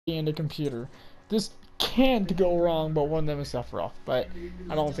and a computer. This can't go wrong, but one of them is Sephiroth. But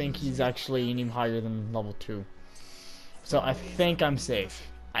I don't think he's actually any higher than level 2. So I think I'm safe.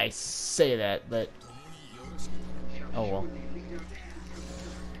 I say that, but oh well.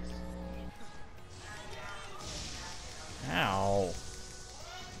 Ow.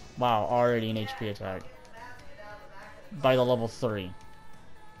 Wow, already an HP attack. By the level 3.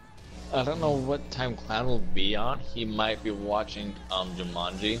 I don't know what time Clown will be on. He might be watching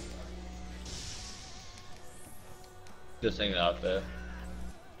Jumanji. Just hanging out there.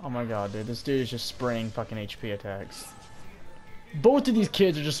 Oh my god, dude, this dude is just spraying fucking HP attacks. Both of these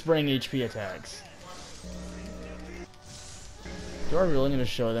kids are just spraying HP attacks. Do I really need to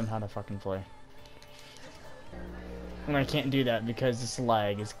show them how to fucking play? And I can't do that because this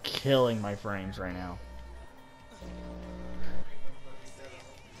lag is killing my frames right now.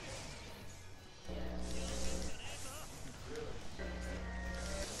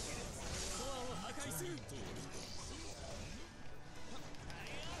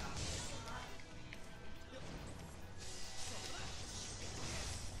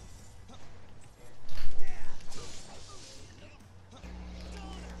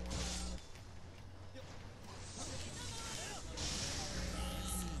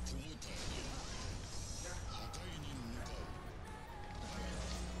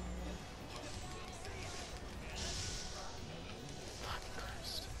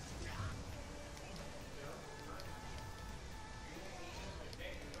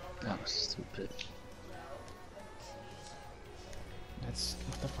 That was stupid. That's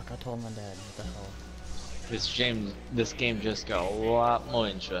what the fuck I told my dad. What the hell? This game just got a lot more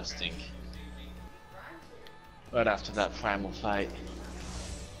interesting. Right after that primal fight.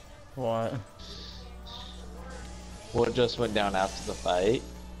 What? What just went down after the fight?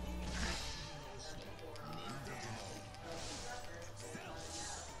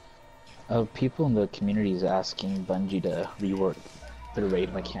 People in the community is asking Bungie to rework the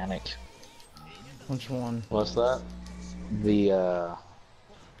raid mechanic. Which one? What's that?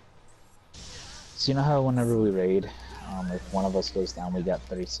 So you know how whenever we raid, if one of us goes down, we got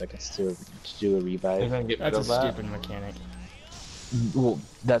 30 seconds to do a They're revive. gonna get rid That's a of that? stupid mechanic. Well,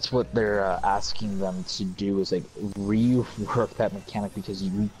 that's what they're asking them to do, is like rework that mechanic, because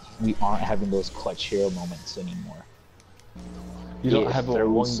we aren't having those clutch hero moments anymore. You don't If have there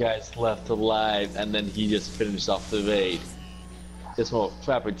one was- guy's left alive and then he just finished off the raid. Just well,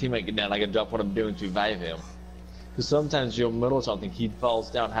 crap, our teammate get down, I can drop what I'm doing to revive him. Because sometimes you're in the middle of something, he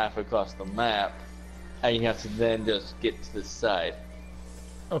falls down half across the map, and you have to then just get to the side.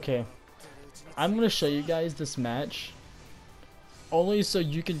 Okay. I'm gonna show you guys this match. Only so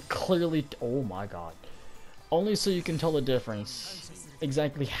you can clearly... Oh my god. Only so you can tell the difference.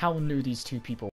 Exactly how new these two people